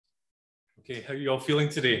Okay, how are you all feeling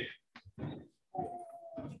today?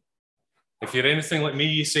 If you're anything like me,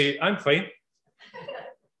 you say, I'm fine.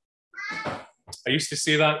 I used to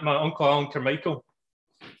say that. My Uncle Alan Carmichael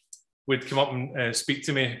would come up and speak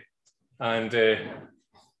to me, and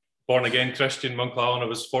born again Christian, my Uncle Alan, I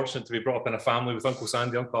was fortunate to be brought up in a family with Uncle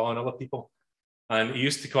Sandy, Uncle Alan, other people. And he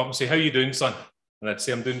used to come up and say, how are you doing, son? And I'd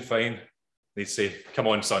say, I'm doing fine. And he'd say, come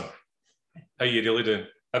on, son. How are you really doing?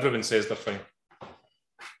 Everyone says they're fine.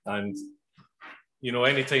 And, you know,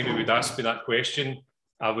 anytime he would ask me that question,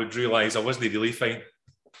 I would realise I wasn't really fine.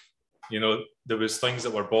 You know, there was things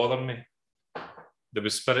that were bothering me. There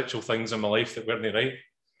was spiritual things in my life that weren't right.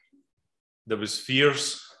 There was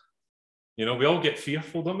fears. You know, we all get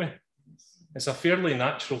fearful, don't we? It's a fairly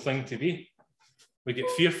natural thing to be. We get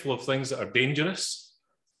fearful of things that are dangerous,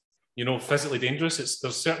 you know, physically dangerous.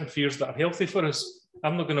 There's certain fears that are healthy for us.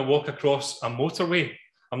 I'm not going to walk across a motorway.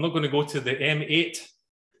 I'm not going to go to the M8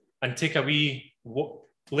 and take a wee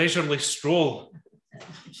leisurely stroll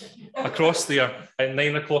across there at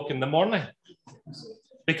 9 o'clock in the morning,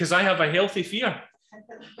 because I have a healthy fear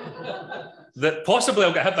that possibly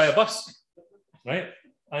I'll get hit by a bus, right?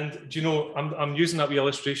 And do you know, I'm using that wee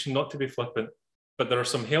illustration not to be flippant, but there are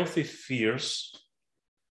some healthy fears,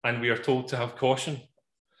 and we are told to have caution.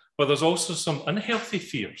 But there's also some unhealthy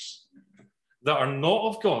fears that are not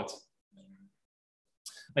of God.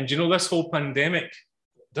 And do you know, this whole pandemic,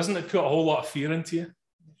 doesn't it put a whole lot of fear into you?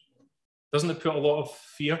 Doesn't it put a lot of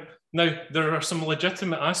fear? Now, there are some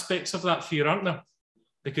legitimate aspects of that fear, aren't there?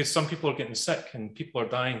 Because some people are getting sick and people are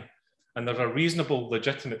dying, and there are reasonable,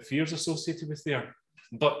 legitimate fears associated with there.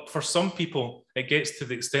 But for some people, it gets to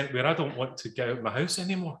the extent where I don't want to get out of my house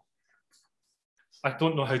anymore. I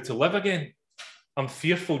don't know how to live again. I'm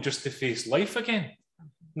fearful just to face life again.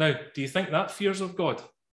 Now, do you think that fear's of God?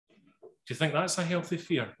 Do you think that's a healthy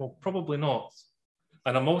fear? Well, probably not.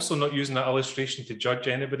 And I'm also not using that illustration to judge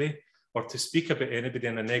anybody or to speak about anybody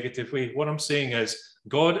in a negative way. What I'm saying is,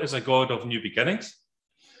 God is a God of new beginnings.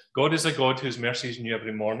 God is a God whose mercies new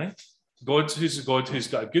every morning. God who's a God who's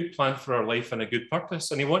got a good plan for our life and a good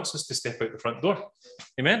purpose, and he wants us to step out the front door.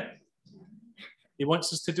 Amen? He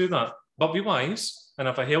wants us to do that. But be wise and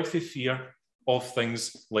have a healthy fear of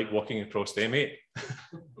things like walking across the M8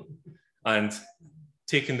 and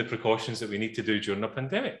taking the precautions that we need to do during a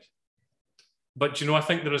pandemic. But you know, I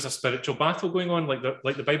think there is a spiritual battle going on, like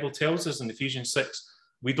the Bible tells us in Ephesians 6.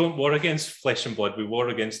 We don't war against flesh and blood, we war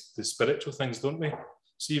against the spiritual things, don't we?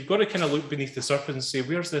 So you've got to kind of look beneath the surface and say,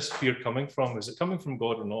 where's this fear coming from? Is it coming from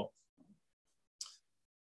God or not?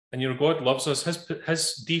 And you know, God loves us.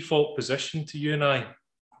 His default position to you and I,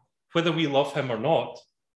 whether we love him or not,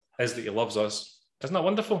 is that he loves us. Isn't that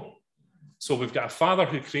wonderful? So we've got a Father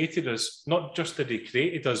who created us. Not just that he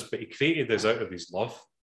created us, but he created us out of his love.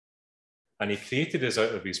 And he created us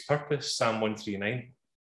out of his purpose. Psalm 139.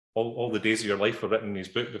 All the days of your life were written in his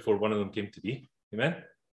book before one of them came to be. Amen?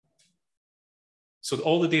 So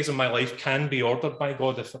all the days of my life can be ordered by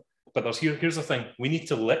God. But here's the thing. We need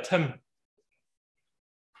to let him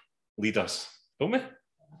lead us, don't we?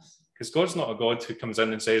 Because God's not a God who comes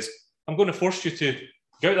in and says, I'm going to force you to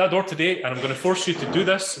go out that door today, and I'm going to force you to do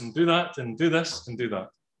this and do that and do this and do that.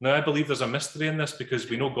 Now, I believe there's a mystery in this because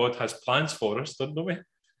we know God has plans for us, don't we?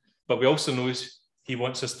 But we also know he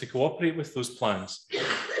wants us to cooperate with those plans.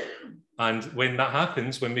 And when that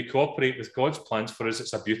happens, when we cooperate with God's plans for us,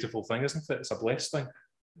 it's a beautiful thing, isn't it? It's a blessed thing.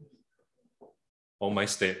 All my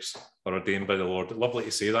steps are ordained by the Lord. Lovely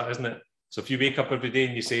to say that, isn't it? So if you wake up every day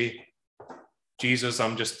and you say, Jesus,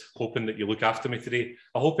 I'm just hoping that you look after me today.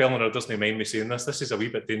 I hope Eleanor doesn't mind me saying this. This is a wee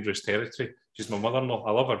bit dangerous territory. She's my mother-in-law.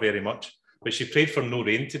 I love her very much. But she prayed for no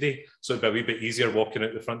rain today, so it'd be a wee bit easier walking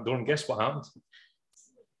out the front door. And guess what happened?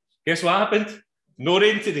 Guess what happened? No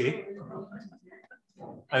rain today.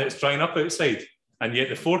 And it's drying up outside. And yet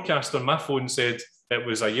the forecast on my phone said it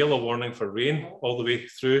was a yellow warning for rain all the way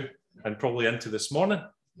through and probably into this morning,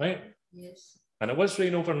 right? Yes. And it was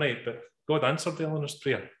rain overnight, but God answered Eleanor's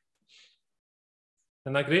prayer.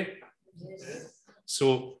 Isn't that great? Yes.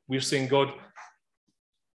 So we're saying, God,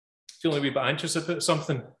 feeling a wee bit anxious about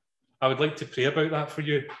something, I would like to pray about that for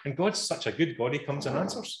you. And God's such a good God, he comes and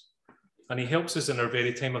answers. And he helps us in our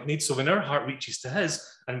very time of need. So when our heart reaches to his,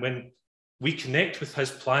 and when we connect with his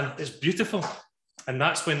plan, it's beautiful. And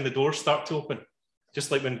that's when the doors start to open. Just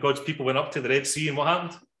like when God's people went up to the Red Sea, and what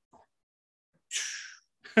happened?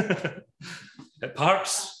 It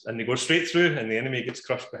parts, and they go straight through, and the enemy gets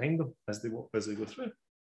crushed behind them as they go through.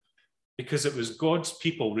 Because it was God's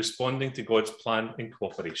people responding to God's plan in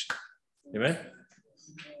cooperation. Amen?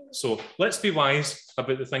 So let's be wise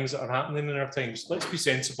about the things that are happening in our times. Let's be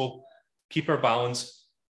sensible, keep our balance,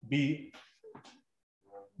 be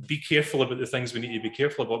be careful about the things we need to be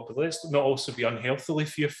careful about, but let's not also be unhealthily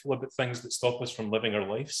fearful about things that stop us from living our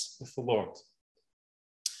lives with the Lord.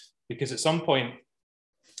 Because at some point,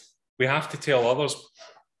 we have to tell others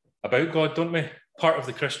about God, don't we? Part of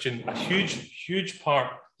the Christian, a huge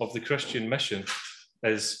part of the Christian mission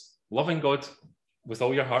is loving God with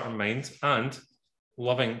all your heart and mind and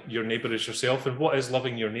loving your neighbour as yourself. And what is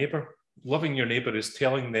loving your neighbour? Loving your neighbour is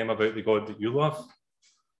telling them about the God that you love,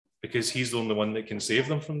 because he's the only one that can save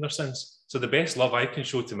them from their sins. So the best love I can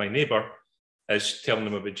show to my neighbour is telling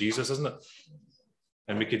them about Jesus, isn't it?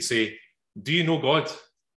 And we could say, do you know God?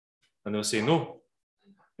 And they'll say, no.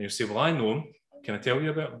 And you say, well, I know him. Can I tell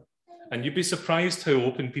you about him? And you'd be surprised how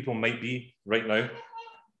open people might be right now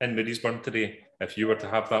in Moodiesburn today if you were to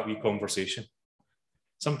have that wee conversation.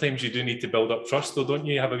 Sometimes you do need to build up trust, though, don't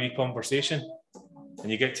you? You have a wee conversation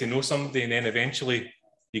and you get to know somebody, and then eventually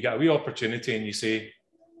you get a wee opportunity and you say,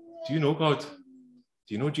 do you know God? Do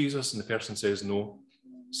you know Jesus? And the person says no.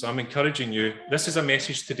 So I'm encouraging you. This is a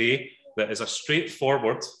message today that is a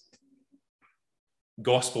straightforward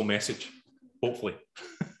gospel message, hopefully.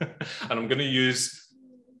 And I'm going to use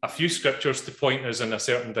a few scriptures to point us in a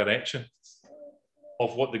certain direction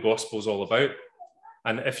of what the gospel is all about.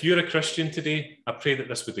 And if you're a Christian today, I pray that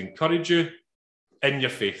this would encourage you in your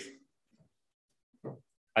faith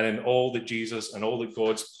and in all that Jesus and all that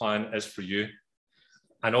God's plan is for you.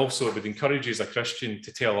 And also it would encourage you as a Christian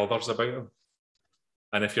to tell others about him.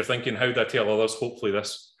 And if you're thinking, how do I tell others? Hopefully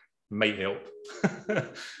this might help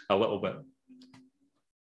a little bit.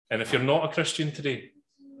 And if you're not a Christian today,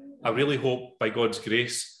 I really hope by God's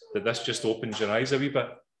grace that this just opens your eyes a wee bit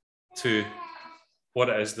to what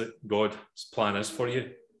it is that God's plan is for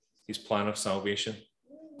you, his plan of salvation.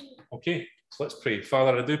 Okay, so let's pray.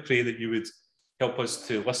 Father, I do pray that you would help us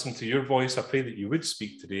to listen to your voice. I pray that you would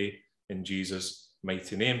speak today in Jesus'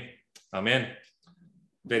 mighty name. Amen.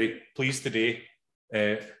 Very pleased today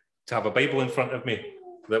to have a Bible in front of me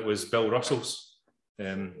that was Bill Russell's,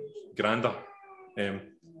 Granda.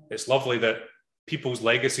 It's lovely that people's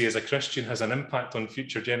legacy as a Christian has an impact on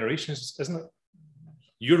future generations, isn't it?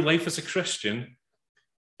 Your life as a Christian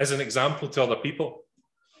is an example to other people.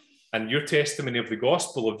 And your testimony of the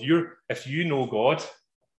gospel of if you know God,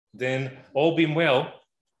 then all being well,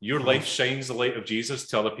 your life shines the light of Jesus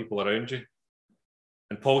to other people around you.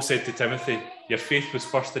 And Paul said to Timothy, your faith was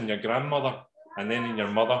first in your grandmother and then in your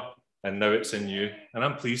mother, and now it's in you. And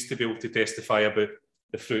I'm pleased to be able to testify about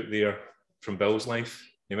the fruit there from Bill's life.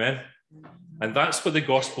 Amen. And that's what the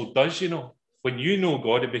gospel does, you know. When you know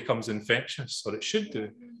God, it becomes infectious, or it should do,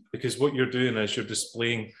 because what you're doing is you're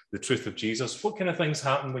displaying the truth of Jesus. What kind of things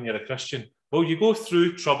happen when you're a Christian? Well, you go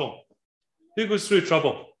through trouble. Who goes through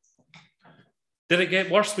trouble? Did it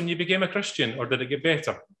get worse when you became a Christian, or did it get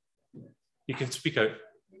better? You can speak out.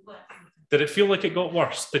 Did it feel like it got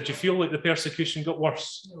worse? Did you feel like the persecution got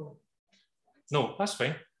worse? No, that's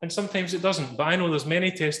fine. And sometimes it doesn't. But I know there's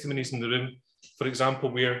many testimonies in the room, for example,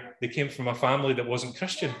 where they came from a family that wasn't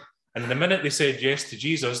Christian. And the minute they said yes to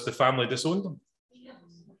Jesus, the family disowned them.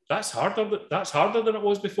 That's harder than it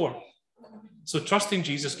was before. So trusting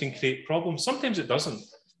Jesus can create problems. Sometimes it doesn't.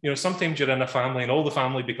 You know, sometimes you're in a family and all the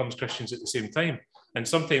family becomes Christians at the same time. And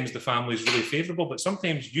sometimes the family is really favourable, but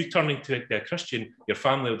sometimes you turning to a Christian, your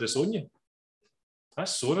family will disown you.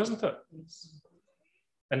 That's sore, isn't it?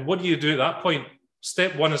 And what do you do at that point?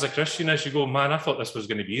 Step one as a Christian is you go, man, I thought this was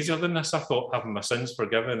going to be easier than this. I thought having my sins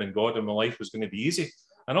forgiven and God in my life was going to be easy.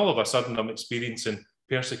 And all of a sudden I'm experiencing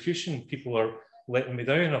persecution. People are letting me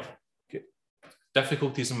down. I've got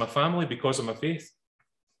difficulties in my family because of my faith.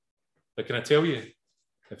 But can I tell you,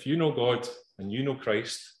 if you know God and you know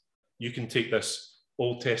Christ, you can take this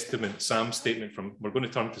Old Testament Psalm statement we're going to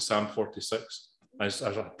turn to Psalm 46 as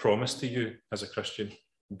a promise to you as a Christian.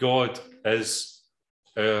 God is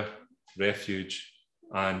our refuge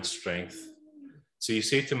and strength. So you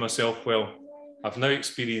say to myself, well, I've now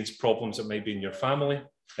experienced problems that might be in your family.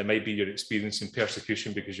 It might be you're experiencing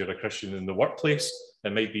persecution because you're a Christian in the workplace.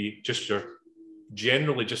 It might be just you're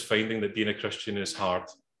generally just finding that being a Christian is hard.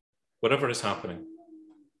 Whatever is happening,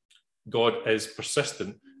 God is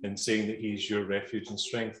persistent in saying that he's your refuge and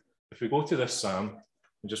strength. If we go to this psalm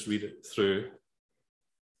and just read it through,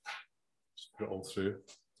 just put it all through.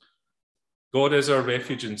 God is our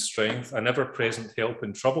refuge and strength, an ever-present help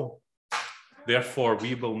in trouble. Therefore,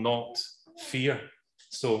 we will not fear.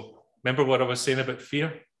 So remember what I was saying about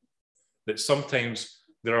fear? That sometimes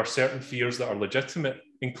there are certain fears that are legitimate,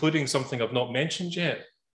 including something I've not mentioned yet,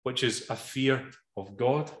 which is a fear of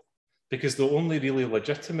God. Because the only really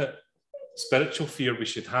legitimate spiritual fear we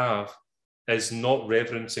should have is not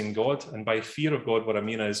reverencing God. And by fear of God, what I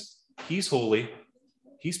mean is he's holy,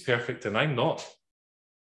 he's perfect, and I'm not.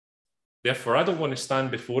 Therefore, I don't want to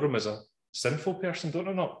stand before him as a sinful person, don't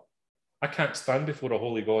I not? I can't stand before a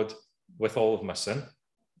holy God with all of my sin,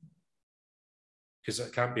 because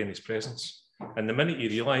it can't be in his presence. And the minute you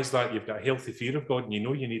realise that, you've got a healthy fear of God and you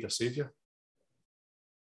know you need a saviour.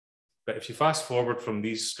 But if you fast forward from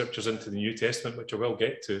these scriptures into the New Testament, which I will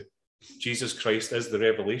get to, Jesus Christ is the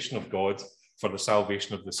revelation of God for the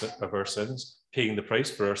salvation of our sins, paying the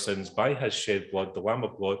price for our sins by his shed blood, the Lamb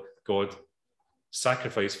of God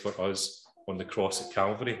sacrificed for us on the cross at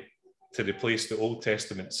Calvary to replace the Old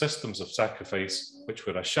Testament systems of sacrifice, which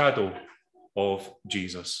were a shadow of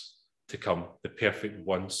Jesus to come, the perfect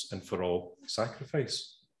once and for all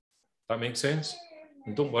sacrifice. That makes sense?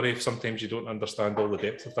 And don't worry if sometimes you don't understand all the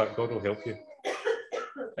depth of that. God will help you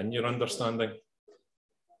in your understanding.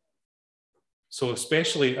 So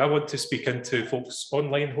especially, I want to speak into folks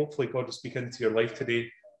online. Hopefully God will speak into your life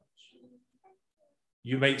today.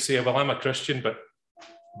 You might say, well, I'm a Christian, but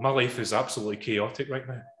my life is absolutely chaotic right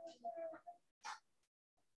now.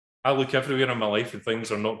 I look everywhere in my life and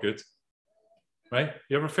things are not good. Right?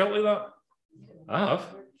 You ever felt like that? I have.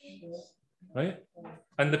 Right?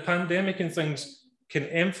 And the pandemic and things can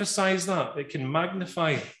emphasize that. It can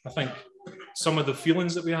magnify, I think, some of the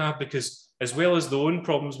feelings that we have, because as well as the own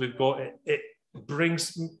problems we've got, it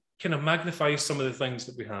brings, kind of magnifies some of the things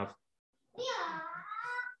that we have.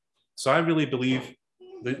 So I really believe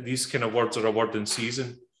that these kind of words are a word in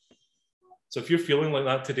season. So if you're feeling like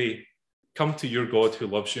that today, come to your God who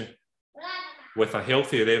loves you with a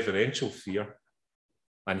healthy reverential fear,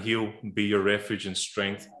 and he'll be your refuge and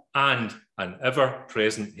strength and an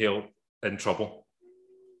ever-present help in trouble.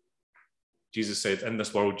 Jesus said, in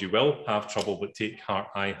this world you will have trouble, but take heart,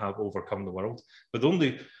 I have overcome the world. But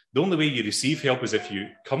the only way you receive help is if you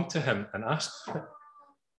come to him and ask for it.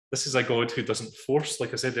 This is a God who doesn't force,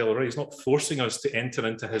 like I said earlier, he's not forcing us to enter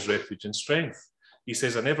into his refuge and strength. He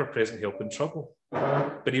says an ever-present help in trouble.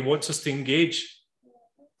 But he wants us to engage.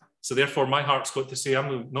 So therefore, my heart's got to say,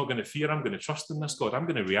 I'm not going to fear, I'm going to trust in this God. I'm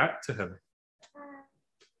going to react to him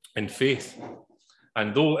in faith.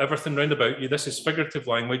 And though everything round about you, this is figurative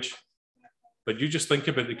language, but you just think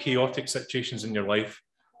about the chaotic situations in your life.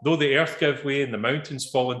 Though the earth give way and the mountains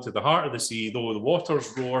fall into the heart of the sea, though the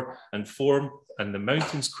waters roar and foam and the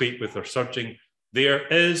mountains quake with their surging, there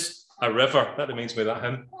is a river. That reminds me of that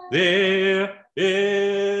hymn. There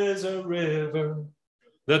is a river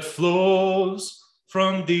that flows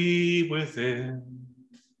from deep within.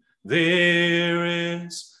 There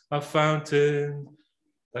is a fountain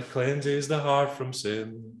that cleanses the heart from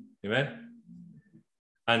sin. Amen?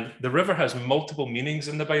 And the river has multiple meanings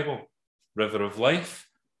in the Bible. River of life,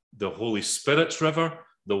 the Holy Spirit's river,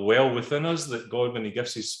 the well within us that God, when he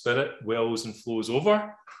gives his Spirit, wells and flows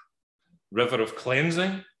over. River of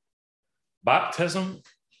cleansing, baptism.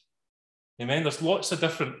 Amen? There's lots of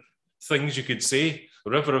different things you could say.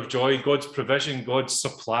 River of joy, God's provision, God's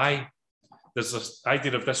supply. There's this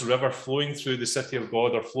idea of this river flowing through the city of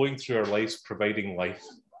God or flowing through our lives, providing life.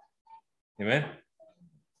 Amen?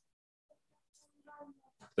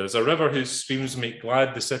 There's a river whose streams make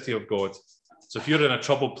glad the city of God. So if you're in a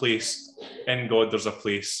troubled place, in God, there's a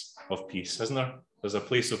place of peace, isn't there? There's a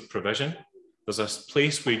place of provision. There's a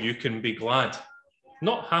place where you can be glad.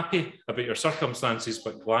 Not happy about your circumstances,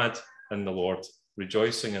 but glad in the Lord,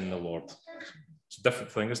 rejoicing in the Lord. It's a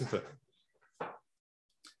different thing, isn't it?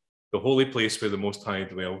 The holy place where the Most High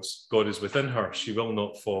dwells. God is within her. She will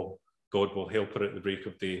not fall. God will help her at the break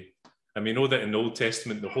of day. And we know that in the Old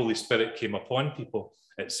Testament, the Holy Spirit came upon people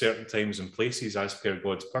at certain times and places as per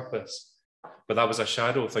God's purpose. But that was a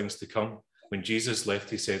shadow of things to come. When Jesus left,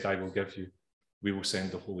 he said, I will give you, we will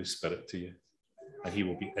send the Holy Spirit to you, and he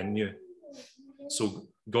will be in you. So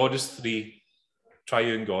God is three,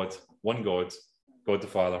 triune God, one God, God the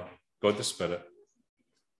Father, God the Spirit,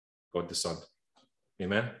 God the Son.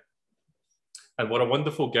 Amen. And what a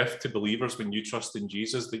wonderful gift to believers when you trust in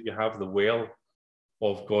Jesus, that you have the well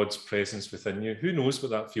of God's presence within you. Who knows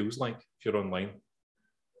what that feels like if you're online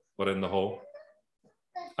or in the hall?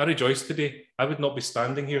 I rejoice today. I would not be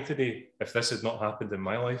standing here today if this had not happened in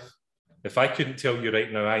my life. If I couldn't tell you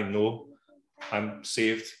right now, I know I'm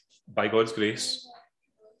saved by God's grace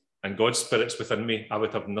and God's Spirit's within me, I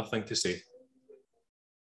would have nothing to say.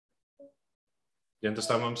 You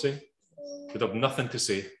understand what I'm saying? I would have nothing to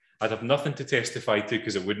say. I'd have nothing to testify to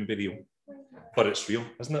because it wouldn't be real. But it's real,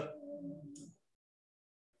 isn't it?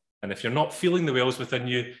 And if you're not feeling the wells within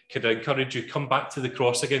you, could I encourage you, come back to the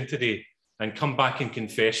cross again today and come back in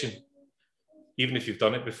confession, even if you've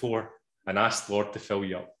done it before, and ask the Lord to fill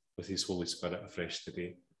you up with his Holy Spirit afresh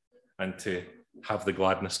today, and to have the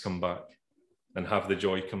gladness come back and have the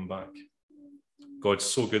joy come back. God's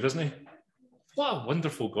so good, isn't he? What a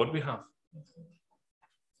wonderful God we have.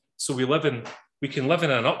 So we can live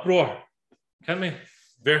in an uproar, can't we?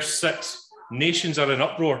 Verse 6, nations are in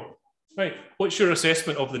uproar. Right, what's your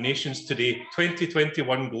assessment of the nations today,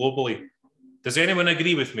 2021 globally? Does anyone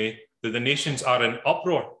agree with me that the nations are in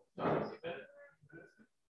uproar?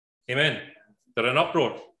 Amen. They're in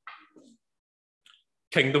uproar.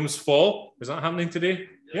 Kingdoms fall. Is that happening today?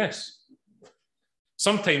 Yes.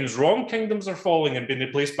 Sometimes wrong kingdoms are falling and being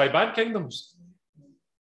replaced by bad kingdoms.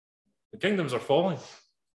 The kingdoms are falling.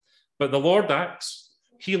 But the Lord acts.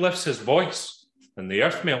 He lifts his voice and the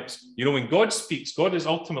earth melts. You know, when God speaks, God is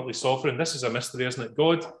ultimately sovereign. This is a mystery, isn't it?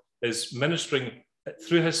 God is ministering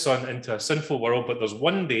through his son into a sinful world, but there's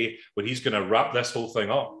one day where he's going to wrap this whole thing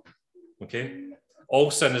up. Okay?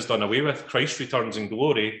 All sin is done away with. Christ returns in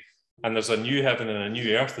glory, and there's a new heaven and a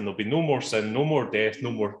new earth, and there'll be no more sin, no more death,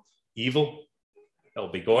 no more evil. It'll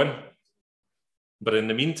be gone. But in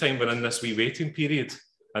the meantime, we're in this wee waiting period,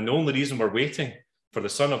 and the only reason we're waiting for the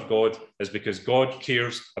Son of God is because God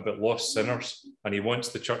cares about lost sinners, and he wants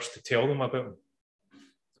the church to tell them about him,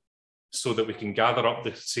 so that we can gather up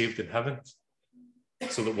the saved in heaven,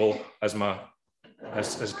 so that we'll, as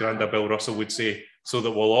Granda Bill Russell would say, so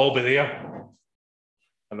that we'll all be there.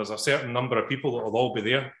 And there's a certain number of people that will all be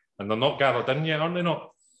there, and they're not gathered in yet, are they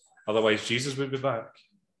not? Otherwise, Jesus would be back,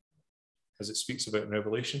 as it speaks about in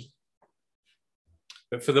Revelation.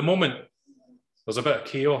 But for the moment, there's a bit of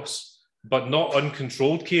chaos, but not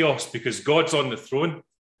uncontrolled chaos, because God's on the throne.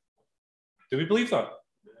 Do we believe that?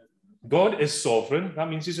 God is sovereign. That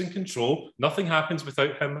means he's in control. Nothing happens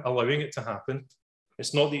without him allowing it to happen.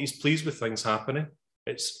 It's not that he's pleased with things happening.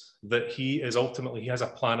 It's that he has a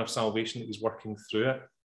plan of salvation that he's working through it.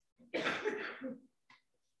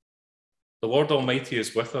 The Lord Almighty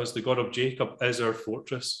is with us. The God of Jacob is our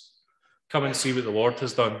fortress. Come and see what the Lord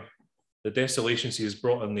has done. The desolations he has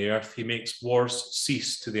brought on the earth. He makes wars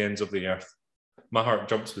cease to the ends of the earth. My heart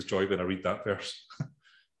jumps with joy when I read that verse.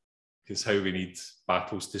 Because how we need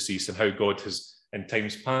battles to cease, and how God has, in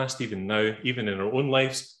times past, even now, even in our own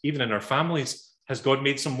lives, even in our families, has God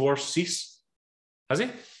made some wars cease? Has he?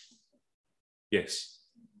 Yes.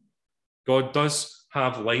 God does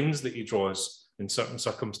have lines that he draws in certain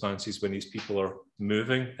circumstances when his people are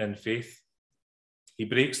moving in faith. He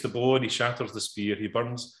breaks the bow and he shatters the spear. He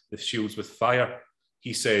burns the shields with fire.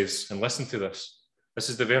 He says, and listen to this. This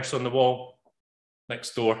is the verse on the wall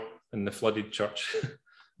next door in the flooded church.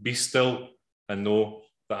 Be still and know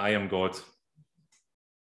that I am God.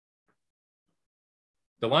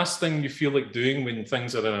 The last thing you feel like doing when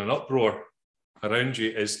things are in an uproar around you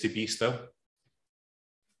is to be still.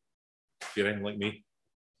 If you're anything like me.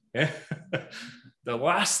 Yeah? The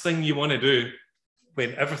last thing you want to do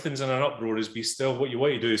when everything's in an uproar is be still. What you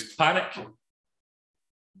want to do is panic.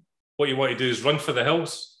 What you want to do is run for the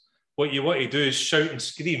hills. What you want to do is shout and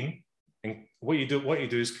scream. And what you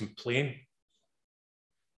do is complain.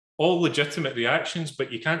 All legitimate reactions,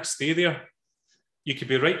 but you can't stay there. You could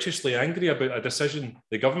be righteously angry about a decision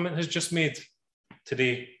the government has just made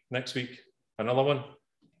today, next week, another one.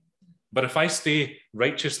 But if I stay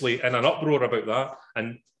righteously in an uproar about that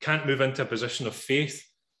and can't move into a position of faith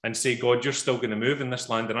and say, God, you're still going to move in this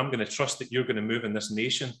land, and I'm going to trust that you're going to move in this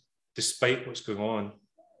nation despite what's going on,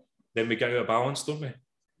 then we get out of balance, don't we?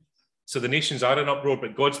 So the nations are in uproar,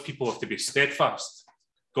 but God's people have to be steadfast.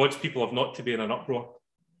 God's people have not to be in an uproar.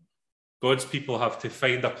 God's people have to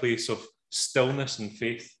find a place of stillness and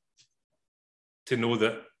faith to know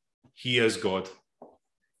that he is God.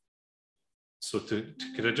 So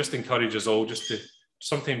could I just encourage us all just to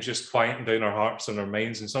sometimes just quieten down our hearts and our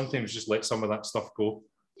minds, and sometimes just let some of that stuff go.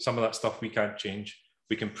 Some of that stuff we can't change.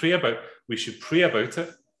 We should pray about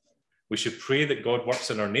it. We should pray that God works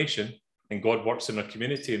in our nation and God works in our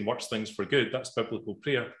community and works things for good. That's biblical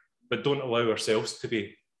prayer. But don't allow ourselves to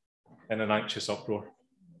be in an anxious uproar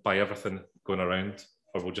by everything going around,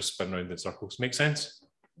 or we'll just spin around in circles. Make sense?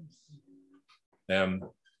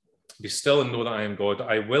 Be still and know that I am God.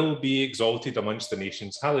 I will be exalted amongst the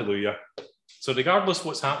nations. Hallelujah. So regardless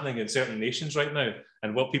what's happening in certain nations right now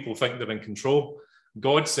and what people think they're in control,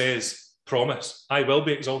 God says, promise, I will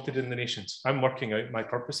be exalted in the nations. I'm working out my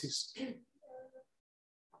purposes.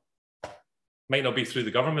 Might not be through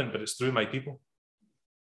the government, but it's through my people.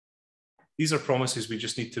 These are promises we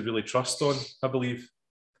just need to really trust on, I believe.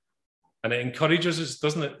 And it encourages us,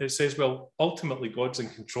 doesn't it? It says, well, ultimately, God's in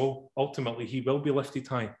control. Ultimately, he will be lifted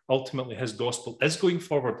high. Ultimately, his gospel is going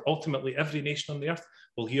forward. Ultimately, every nation on the earth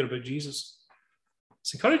will hear about Jesus.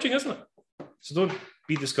 It's encouraging, isn't it? So don't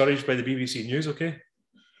be discouraged by the BBC News, okay?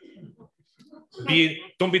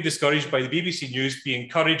 Don't be discouraged by the BBC News. Be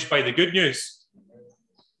encouraged by the good news.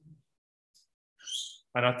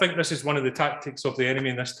 And I think this is one of the tactics of the enemy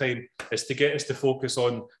in this time, is to get us to focus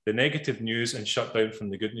on the negative news and shut down from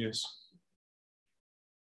the good news.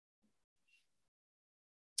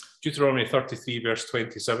 Deuteronomy 33 verse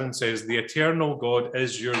 27 says, "The eternal God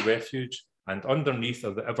is your refuge, and underneath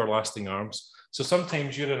are the everlasting arms." So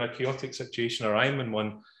sometimes you're in a chaotic situation, or I'm in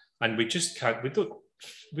one, and we just can't, we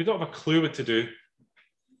don't have a clue what to do.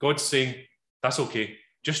 God's saying, that's okay.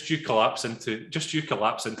 Just you collapse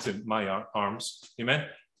into my arms. Amen.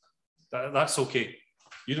 That's okay.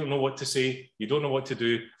 You don't know what to say. You don't know what to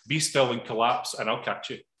do. Be still and collapse, and I'll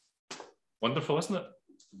catch you. Wonderful, isn't it?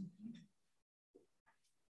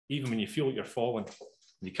 Even when you feel like you're falling,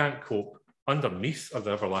 you can't cope, underneath are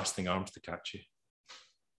the everlasting arms to catch you.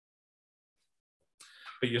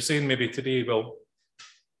 But you're saying maybe today, well,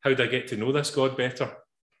 how do I get to know this God better,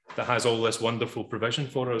 that has all this wonderful provision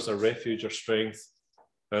for us, our refuge, our strength,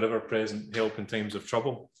 our ever-present help in times of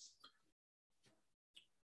trouble?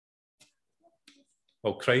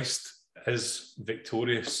 Well, Christ is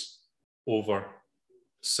victorious over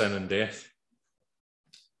sin and death.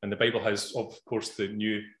 And the Bible has, of course, the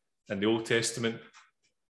New and the Old Testament.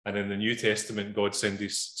 And in the New Testament, God sent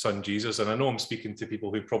his son Jesus. And I know I'm speaking to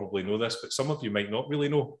people who probably know this, but some of you might not really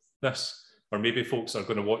know this. Or maybe folks are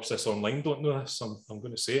going to watch this online don't know this. I'm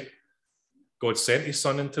going to say it. God sent his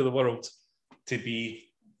son into the world to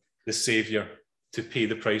be the saviour, to pay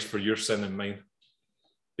the price for your sin and mine.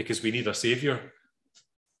 Because we need a saviour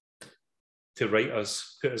to right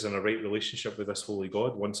us, put us in a right relationship with this holy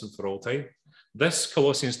God once and for all time. This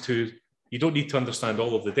Colossians 2, you don't need to understand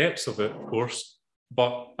all of the depths of it, of course,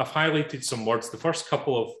 but I've highlighted some words. The first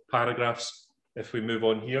couple of paragraphs, if we move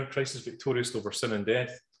on here, Christ is victorious over sin and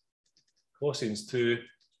death. Colossians 2,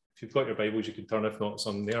 if you've got your Bibles, you can turn, if not, it's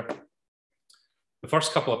on there. The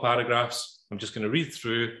first couple of paragraphs, I'm just going to read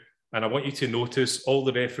through, and I want you to notice all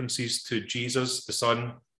the references to Jesus, the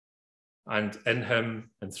Son, and in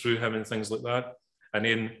him and through him and things like that. And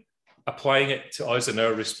then applying it to us in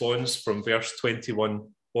our response from verse 21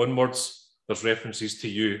 onwards, there's references to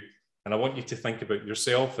you. And I want you to think about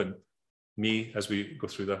yourself and me as we go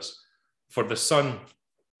through this. For the Son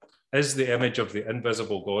is the image of the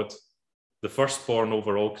invisible God, the firstborn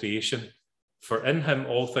over all creation. For in him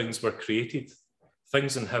all things were created,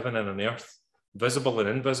 things in heaven and on earth, visible and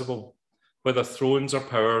invisible, whether thrones or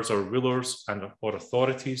powers or rulers or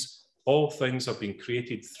authorities, all things have been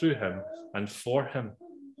created through him and for him.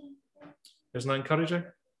 Isn't that encouraging?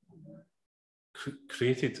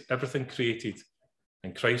 Created, everything created.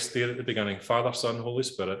 And Christ there at the beginning, Father, Son, Holy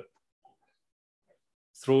Spirit.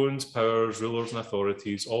 Thrones, powers, rulers and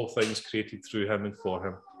authorities, all things created through him and for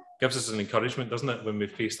him. Gives us an encouragement, doesn't it, when we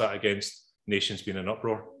face that against nations being in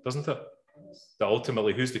uproar, doesn't it? That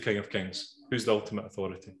ultimately, who's the King of Kings? Who's the ultimate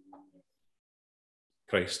authority?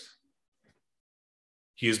 Christ.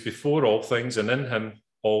 He is before all things, and in him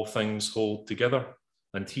all things hold together.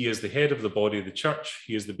 And he is the head of the body of the church.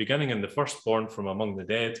 He is the beginning and the firstborn from among the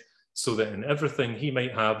dead, so that in everything he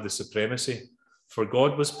might have the supremacy. For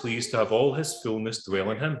God was pleased to have all his fullness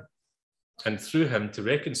dwell in him, and through him to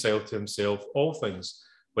reconcile to himself all things,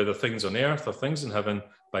 whether things on earth or things in heaven,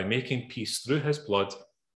 by making peace through his blood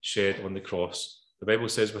shed on the cross. The Bible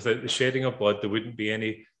says without the shedding of blood, there wouldn't be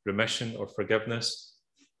any remission or forgiveness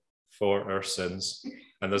for our sins.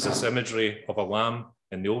 And there's this imagery of a lamb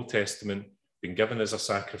in the Old Testament being given as a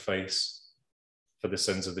sacrifice for the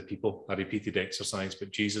sins of the people, a repeated exercise,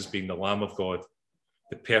 but Jesus being the Lamb of God,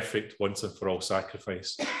 the perfect once and for all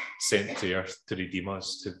sacrifice sent to earth to redeem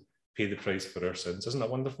us, to pay the price for our sins. Isn't that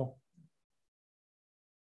wonderful?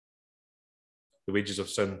 The wages of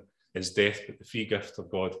sin is death, but the free gift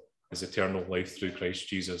of God is eternal life through Christ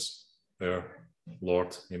Jesus, our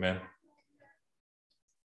Lord. Amen.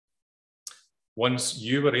 Once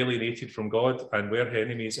you were alienated from God and were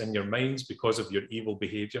enemies in your minds because of your evil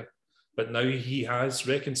behaviour, but now he has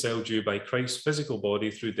reconciled you by Christ's physical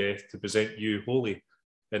body through death to present you holy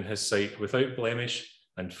in his sight, without blemish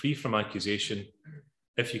and free from accusation,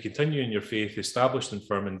 if you continue in your faith, established and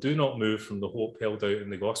firm, and do not move from the hope held out in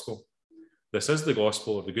the gospel. This is the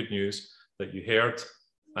gospel of the good news that you heard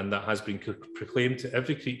and that has been proclaimed to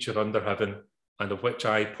every creature under heaven, and of which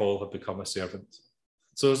I, Paul, have become a servant.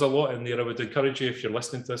 So there's a lot in there. I would encourage you, if you're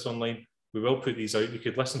listening to this online, we will put these out. You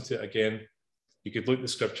could listen to it again. You could look the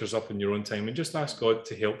scriptures up in your own time and just ask God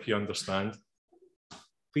to help you understand.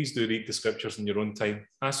 Please do read the scriptures in your own time.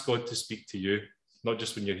 Ask God to speak to you, not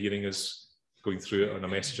just when you're hearing us going through it on a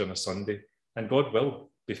message on a Sunday. And God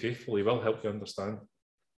will be faithful. He will help you understand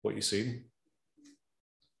what he's saying.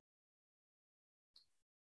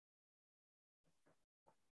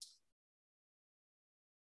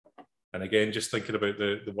 And again, just thinking about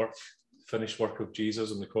the work finished work of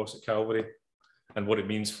Jesus on the cross at Calvary and what it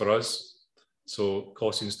means for us. So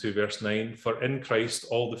Colossians 2 verse 9, for in Christ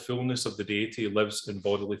all the fullness of the deity lives in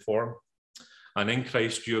bodily form. And in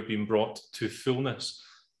Christ you have been brought to fullness.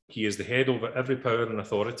 He is the head over every power and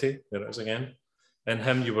authority. There it is again. In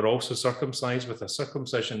him you were also circumcised with a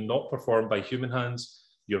circumcision not performed by human hands.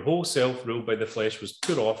 Your whole self ruled by the flesh was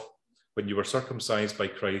put off when you were circumcised by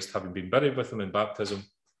Christ, having been buried with him in baptism,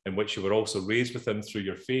 in which you were also raised with him through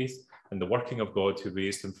your faith in the working of God who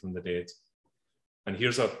raised him from the dead. And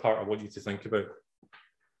here's a part I want you to think about.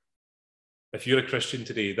 If you're a Christian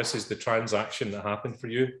today, this is the transaction that happened for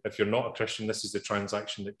you. If you're not a Christian, this is the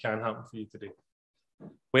transaction that can happen for you today.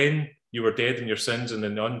 When you were dead in your sins and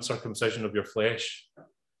in the uncircumcision of your flesh,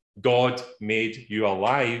 God made you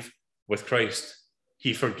alive with Christ.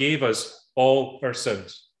 He forgave us all our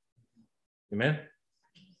sins. Amen?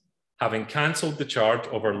 Having cancelled the charge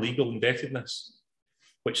of our legal indebtedness,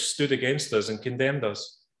 which stood against us and condemned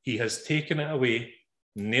us, he has taken it away,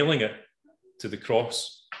 nailing it to the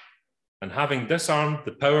cross. And having disarmed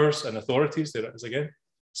the powers and authorities, there it is again,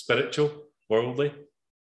 spiritual, worldly,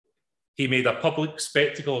 he made a public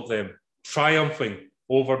spectacle of them, triumphing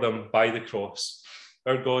over them by the cross.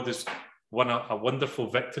 Our God has won a wonderful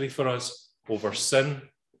victory for us over sin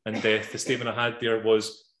and death. The statement I had there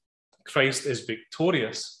was, Christ is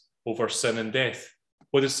victorious over sin and death.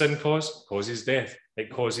 What does sin cause? It causes death.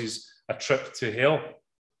 It causes a trip to hell.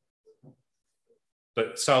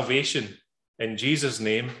 But salvation in Jesus'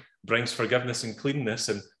 name brings forgiveness and cleanness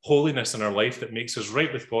and holiness in our life that makes us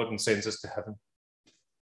right with God and sends us to heaven.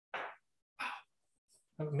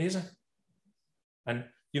 Wow. Amazing. And,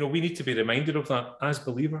 we need to be reminded of that as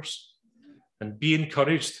believers and be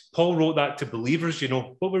encouraged. Paul wrote that to believers.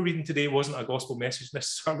 What we're reading today wasn't a gospel message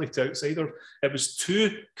necessarily to outsiders. It was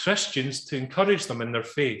to Christians to encourage them in their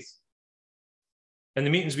faith. In the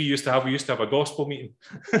meetings we used to have a gospel meeting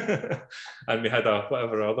and we had a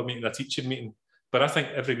whatever other meeting, a teaching meeting. But I think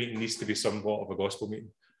every meeting needs to be somewhat of a gospel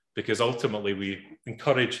meeting, because ultimately we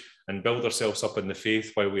encourage and build ourselves up in the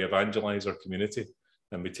faith while we evangelize our community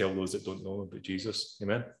and we tell those that don't know about Jesus.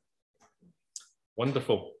 Amen.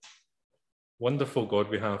 Wonderful. Wonderful God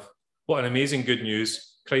we have. What an amazing good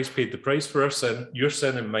news. Christ paid the price for our sin, your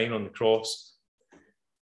sin and mine on the cross.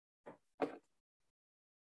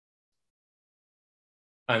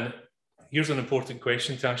 And here's an important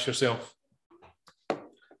question to ask yourself.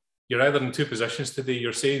 You're either in two positions today.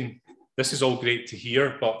 You're saying, this is all great to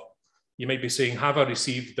hear, but you might be saying, have I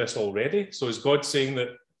received this already? So is God saying that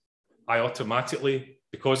I automatically,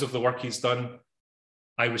 because of the work he's done,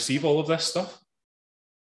 I receive all of this stuff?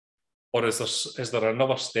 Or is there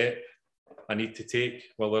another step I need to take?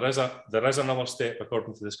 Well, there is another step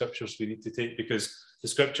according to the scriptures we need to take, because the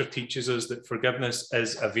scripture teaches us that forgiveness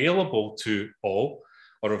is available to all,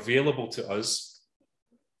 or available to us,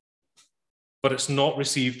 but it's not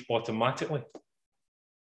received automatically.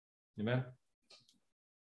 Amen.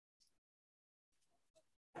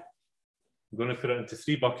 I'm going to put it into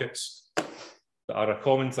three buckets that are a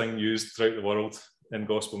common thing used throughout the world in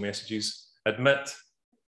gospel messages. Admit.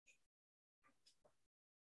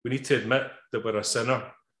 We need to admit that we're a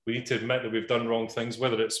sinner. We need to admit that we've done wrong things,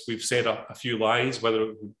 whether it's we've said a few lies,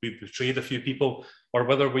 whether we've betrayed a few people, or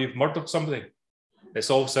whether we've murdered somebody. It's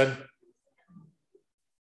all sin.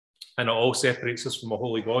 And it all separates us from a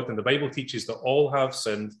holy God. And the Bible teaches that all have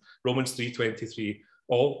sinned. Romans 3:23,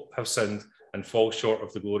 all have sinned and fall short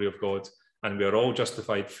of the glory of God. And we are all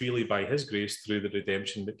justified freely by his grace through the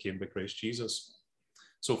redemption that came by Christ Jesus.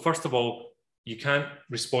 So first of all, you can't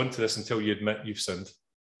respond to this until you admit you've sinned.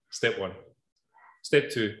 Step one. Step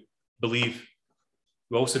two, believe.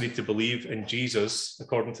 We also need to believe in Jesus,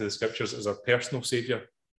 according to the scriptures, as our personal saviour,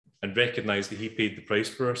 and recognize that he paid the price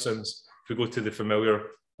for our sins. If we go to the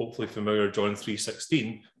hopefully familiar John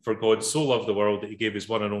 3:16, for God so loved the world that he gave his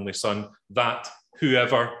one and only son, that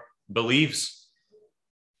whoever believes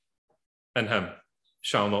in him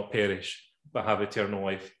shall not perish, but have eternal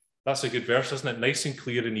life. That's a good verse, isn't it? Nice and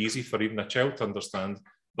clear and easy for even a child to understand.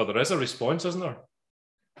 But there is a response, isn't there?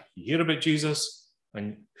 You hear about Jesus,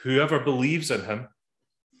 and whoever believes in him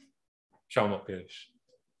shall not perish.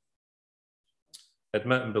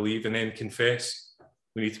 Admit and believe, and then confess.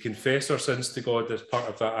 We need to confess our sins to God as part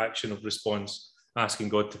of that action of response, asking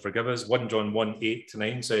God to forgive us. 1 John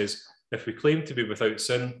 1:8-9 says, if we claim to be without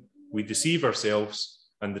sin, we deceive ourselves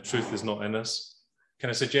and the truth is not in us. Can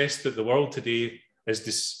I suggest that the world today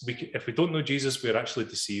is, if we don't know Jesus, we're actually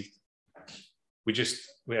deceived. We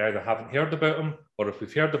either haven't heard about him, or if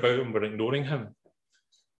we've heard about him, we're ignoring him.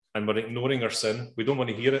 And we're ignoring our sin. We don't want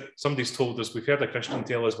to hear it. Somebody's told us, we've heard a Christian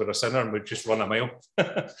tell us we're a sinner and we've just run a mile.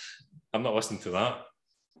 I'm not listening to that.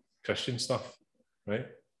 Christian stuff, right?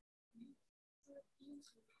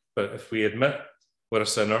 But if we admit we're a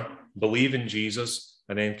sinner, believe in Jesus,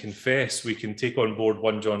 and then confess, we can take on board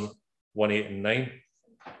 1 John 1:8 and 9.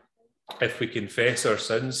 If we confess our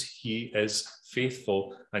sins, he is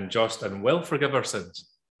faithful and just and will forgive our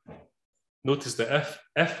sins. Notice that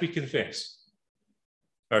if we confess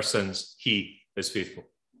our sins, he is faithful.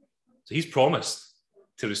 So he's promised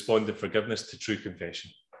to respond in forgiveness to true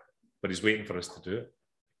confession, but he's waiting for us to do it.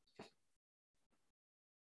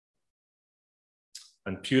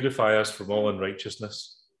 And purify us from all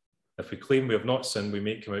unrighteousness. If we claim we have not sinned, we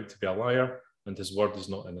make him out to be a liar, and his word is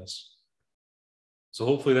not in us. So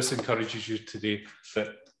hopefully this encourages you today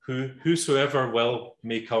that whosoever will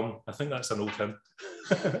may come. I think that's an old hymn,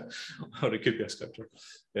 or it could be a scripture.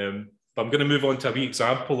 But I'm going to move on to a wee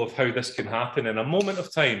example of how this can happen in a moment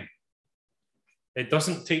of time. It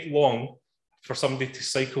doesn't take long for somebody to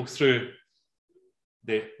cycle through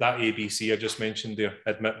that ABC I just mentioned there: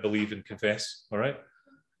 admit, believe, and confess. All right.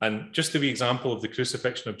 And just a wee example of the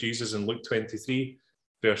crucifixion of Jesus in Luke 23,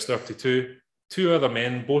 verse 32. Two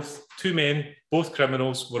men, both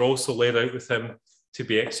criminals, were also led out with him to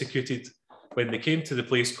be executed. When they came to the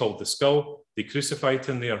place called the Skull, they crucified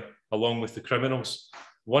him there along with the criminals,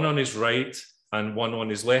 one on his right and one on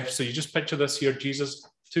his left. So you just picture this here: Jesus,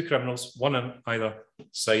 two criminals, one on either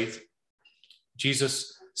side.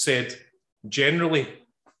 Jesus said, generally,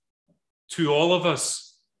 to all of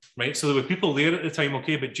us, right? So there were people there at the time,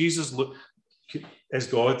 okay, but Jesus is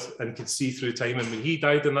God and could see through time. And when he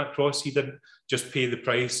died on that cross, he didn't just pay the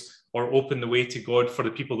price or open the way to God for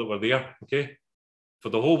the people that were there, okay? For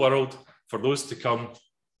the whole world, for those to come,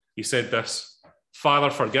 he said this: Father,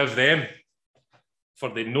 forgive them, for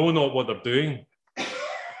they know not what they're doing.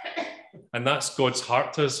 And that's God's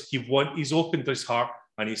heart to us. He's opened his heart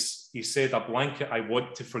and he said, a blanket, I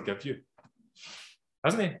want to forgive you.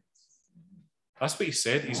 Hasn't he? That's what he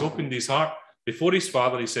said. He's opened his heart. Before his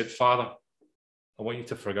Father, he said, Father, I want you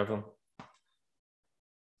to forgive them.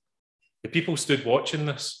 The people stood watching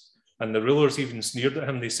this, and the rulers even sneered at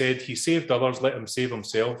him. They said, he saved others, let him save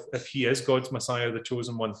himself. If he is God's Messiah, the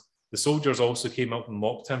chosen one. The soldiers also came up and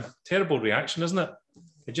mocked him. Terrible reaction, isn't it?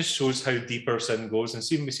 It just shows how deep our sin goes. And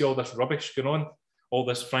see, when we see all this rubbish going on, all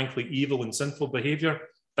this frankly evil and sinful behaviour,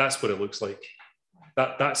 that's what it looks like.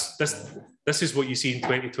 This is what you see in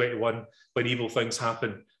 2021 when evil things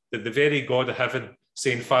happen. That the very God of heaven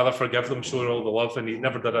saying, Father, forgive them, showing all the love, and he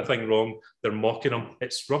never did a thing wrong. They're mocking him.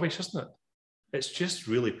 It's rubbish, isn't it? It's just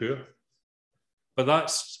really poor. But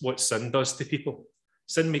that's what sin does to people.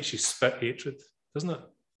 Sin makes you spit hatred, doesn't it?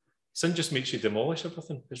 Sin just makes you demolish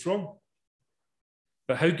everything. It's wrong.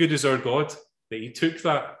 But how good is our God that he took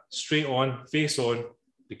that straight on, face on,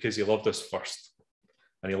 because he loved us first.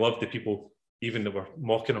 And he loved the people even that were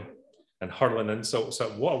mocking him and hurling insults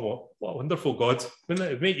at. What a wonderful God. Wouldn't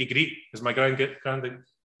it? It'd make you greet, as my granddad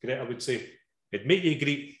Greta would say. It'd make you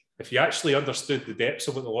greet if you actually understood the depths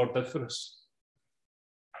of what the Lord did for us.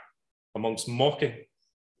 Amongst mocking,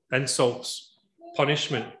 insults,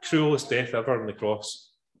 punishment, cruelest death ever on the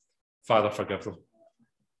cross. Father, forgive them.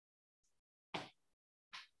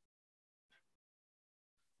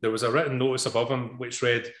 There was a written notice above him which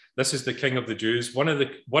read, "This is the King of the Jews." One of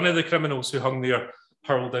the criminals who hung there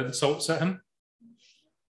hurled insults at him.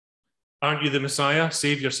 "Aren't you the Messiah?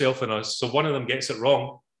 Save yourself and us." So one of them gets it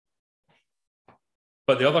wrong.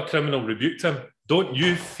 But the other criminal rebuked him. "Don't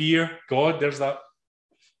you fear God?" There's that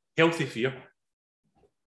healthy fear.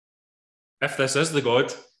 If this is the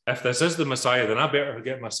God, if this is the Messiah, then I better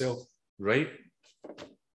get myself right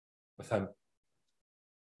with him.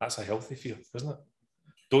 That's a healthy fear, isn't it?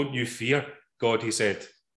 "Don't you fear God," he said,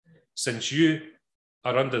 "since you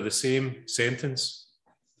are under the same sentence."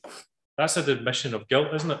 That's an admission of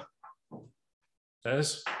guilt, isn't it? It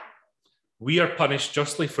is. We are punished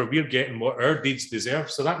justly, for we're getting what our deeds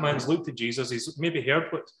deserve. So that man's looked at Jesus. He's maybe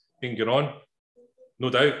heard what's been going on. No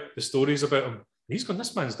doubt the stories about him. He's gone,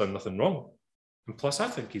 this man's done nothing wrong. And plus, I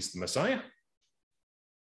think he's the Messiah.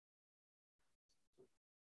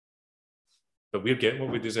 But we're getting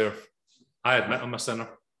what we deserve. I admit I'm a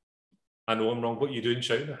sinner. I know I'm wrong. What are you doing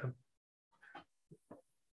shouting at him?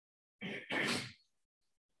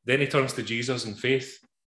 Then he turns to Jesus in faith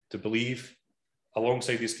to believe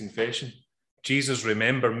alongside his confession. Jesus,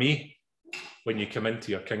 remember me when you come into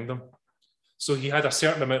your kingdom. So he had a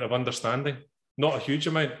certain amount of understanding, not a huge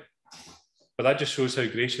amount, but that just shows how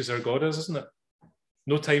gracious our God is, isn't it?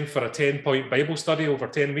 No time for a 10-point Bible study over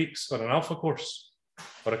 10 weeks or an Alpha course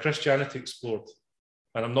or a Christianity Explored.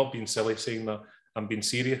 And I'm not being silly saying that. I'm being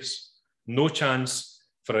serious. No chance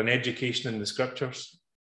for an education in the scriptures.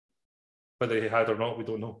 Whether he had or not, we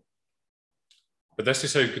don't know. But this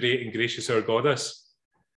is how great and gracious our God is,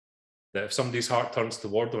 that if somebody's heart turns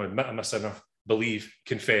toward him, admit him a sinner, believe,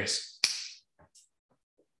 confess.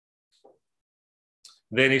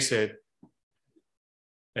 Then he said,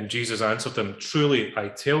 and Jesus answered him, truly, I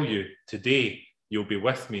tell you, today you'll be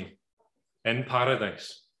with me in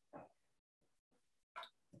paradise.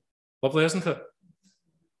 Lovely, isn't it?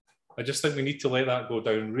 I just think we need to let that go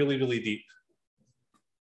down really, really deep.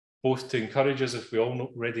 Both to encourage us, if we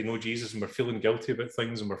already know Jesus and we're feeling guilty about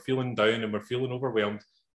things and we're feeling down and we're feeling overwhelmed,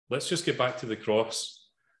 let's just get back to the cross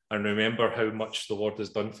and remember how much the Lord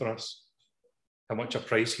has done for us, how much a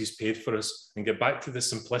price he's paid for us, and get back to the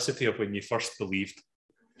simplicity of when you first believed.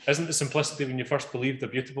 Isn't the simplicity when you first believed a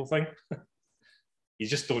beautiful thing? You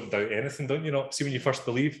just don't doubt anything, don't you not? See, when you first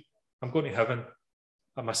believe, I'm going to heaven,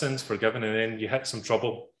 my sin's forgiven, and then you hit some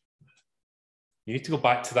trouble. You need to go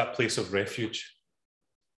back to that place of refuge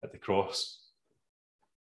at the cross.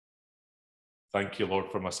 Thank you, Lord,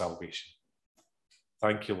 for my salvation.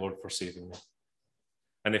 Thank you, Lord, for saving me.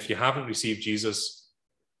 And if you haven't received Jesus,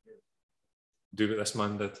 do what this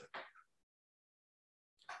man did.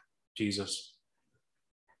 Jesus,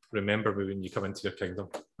 remember me when you come into your kingdom.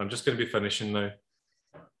 I'm just going to be finishing now.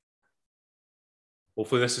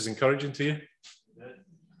 Hopefully this is encouraging to you.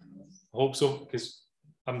 I hope so, because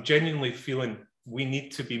I'm genuinely feeling we need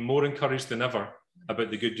to be more encouraged than ever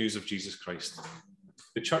about the good news of Jesus Christ.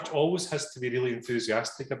 The church always has to be really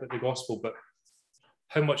enthusiastic about the gospel, but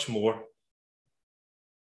how much more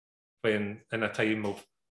when in a time of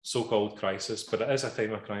so-called crisis? But it is a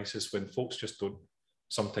time of crisis when folks just don't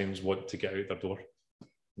sometimes want to get out their door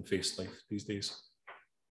and face life these days.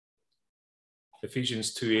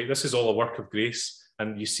 Ephesians 2:8, this is all a work of grace,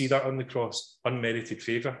 and you see that on the cross, unmerited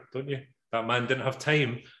favour, don't you? That man didn't have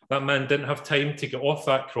time. That man didn't have time to get off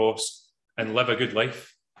that cross and live a good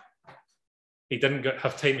life. He didn't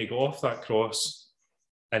have time to go off that cross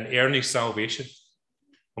and earn his salvation.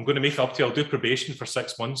 I'm going to make it up to you. I'll do probation for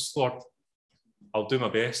 6 months, Lord. I'll do my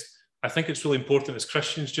best. I think it's really important as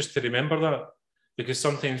Christians just to remember that, because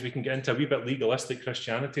sometimes we can get into a wee bit legalistic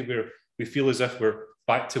Christianity where we feel as if we're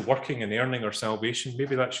back to working and earning our salvation.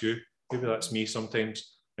 Maybe that's you. Maybe that's me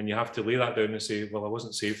sometimes. And you have to lay that down and say, well, I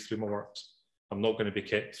wasn't saved through my works. I'm not going to be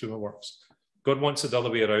kept through my works. God wants it the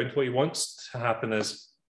other way around. What he wants to happen is,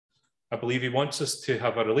 I believe he wants us to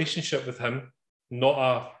have a relationship with him,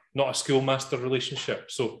 not a schoolmaster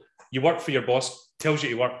relationship. So you work for your boss, tells you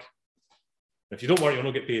to work. If you don't work, you'll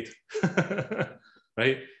not get paid.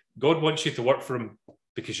 Right? God wants you to work for him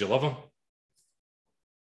because you love him.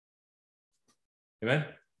 Amen?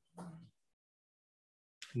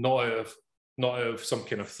 Not out of some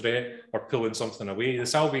kind of threat or pulling something away. The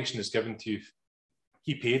salvation is given to you.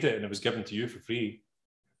 He paid it and it was given to you for free.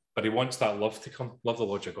 But he wants that love to come. Love the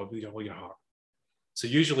Lord your God with all your heart. So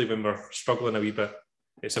usually when we're struggling a wee bit,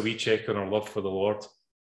 it's a wee check on our love for the Lord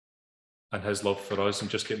and his love for us, and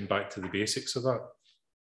just getting back to the basics of that.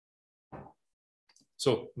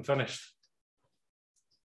 So I'm finished.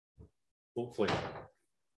 Hopefully.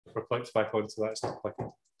 If we're clicked back onto that, it's not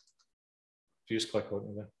clicking. If you just click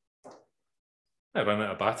onto that. I ran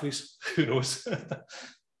out of batteries. Who knows?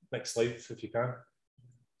 Next slide, if you can.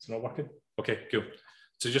 It's not working. Okay, cool.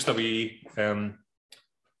 So just a wee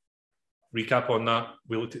recap on that.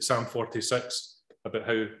 We looked at Psalm 46 about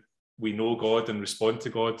how we know God and respond to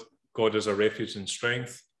God. God is our refuge and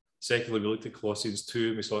strength. Secondly, we looked at Colossians 2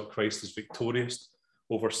 and we saw that Christ is victorious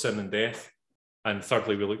over sin and death. And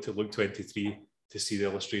thirdly, we looked at Luke 23 to see the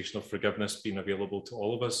illustration of forgiveness being available to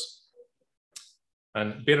all of us.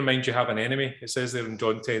 And bear in mind, you have an enemy. It says there in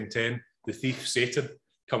John 10:10, the thief, Satan,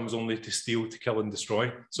 comes only to steal, to kill and destroy.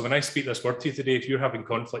 So when I speak this word to you today, if you're having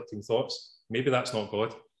conflicting thoughts, maybe that's not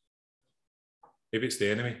God. Maybe it's the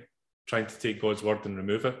enemy trying to take God's word and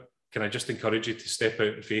remove it. Can I just encourage you to step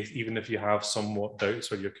out in faith, even if you have somewhat doubts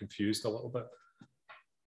or you're confused a little bit?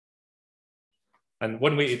 And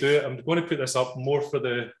one way to do it, I'm going to put this up more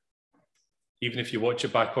for even if you watch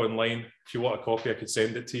it back online, if you want a copy, I could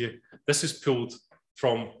send it to you. This is pulled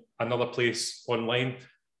from another place online.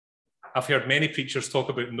 I've heard many preachers talk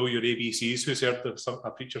about know your ABCs. Who's heard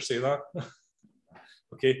a preacher say that?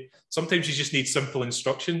 Okay. Sometimes you just need simple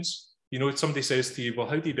instructions. You know, somebody says to you, well,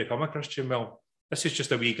 how do you become a Christian? Well, this is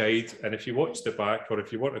just a wee guide. And if you watch the back, or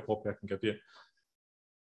if you want a copy, I can give you.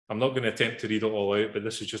 I'm not going to attempt to read it all out, but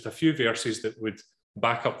this is just a few verses that would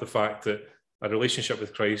back up the fact that a relationship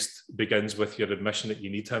with Christ begins with your admission that you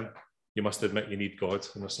need him. You must admit you need God.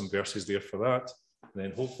 And there's some verses there for that. And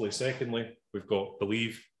then hopefully, secondly, we've got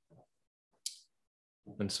believe.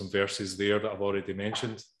 And some verses there that I've already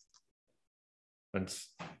mentioned. And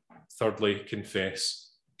thirdly, confess.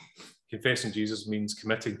 Confessing Jesus means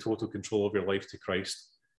committing total control of your life to Christ.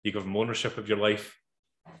 You give him ownership of your life.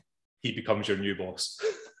 He becomes your new boss.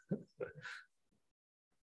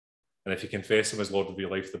 And if you confess him as Lord of your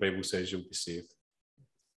life, the Bible says you'll be saved.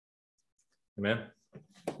 Amen.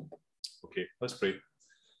 Okay, let's pray.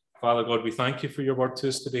 Father God, we thank you for your word to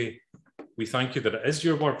us today. We thank you that it is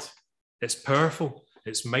your word. It's powerful,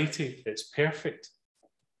 it's mighty, it's perfect.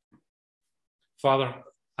 Father,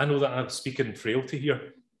 I know that I'm speaking frailty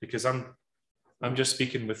here because I'm just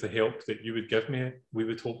speaking with the help that you would give me, we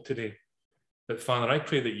would hope today. But Father, I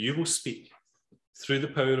pray that you will speak through the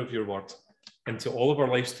power of your word into all of our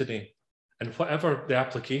lives today. And whatever the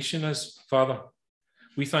application is, Father,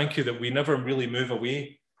 we thank you that we never really move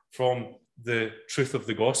away from the truth of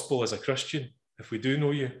the gospel as a Christian. If we do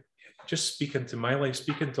know you, just speak into my life,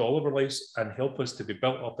 speak into all of our lives, and help us to be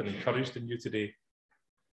built up and encouraged in you today.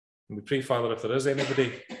 And we pray, Father, if there is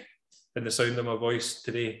anybody in the sound of my voice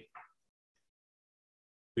today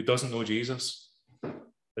who doesn't know Jesus,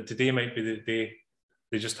 that today might be the day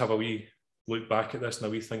they just have a wee look back at this and a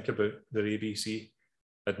wee think about their ABC,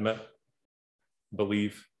 admit,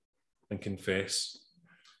 believe, and confess.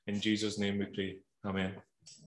 In Jesus' name we pray. Amen.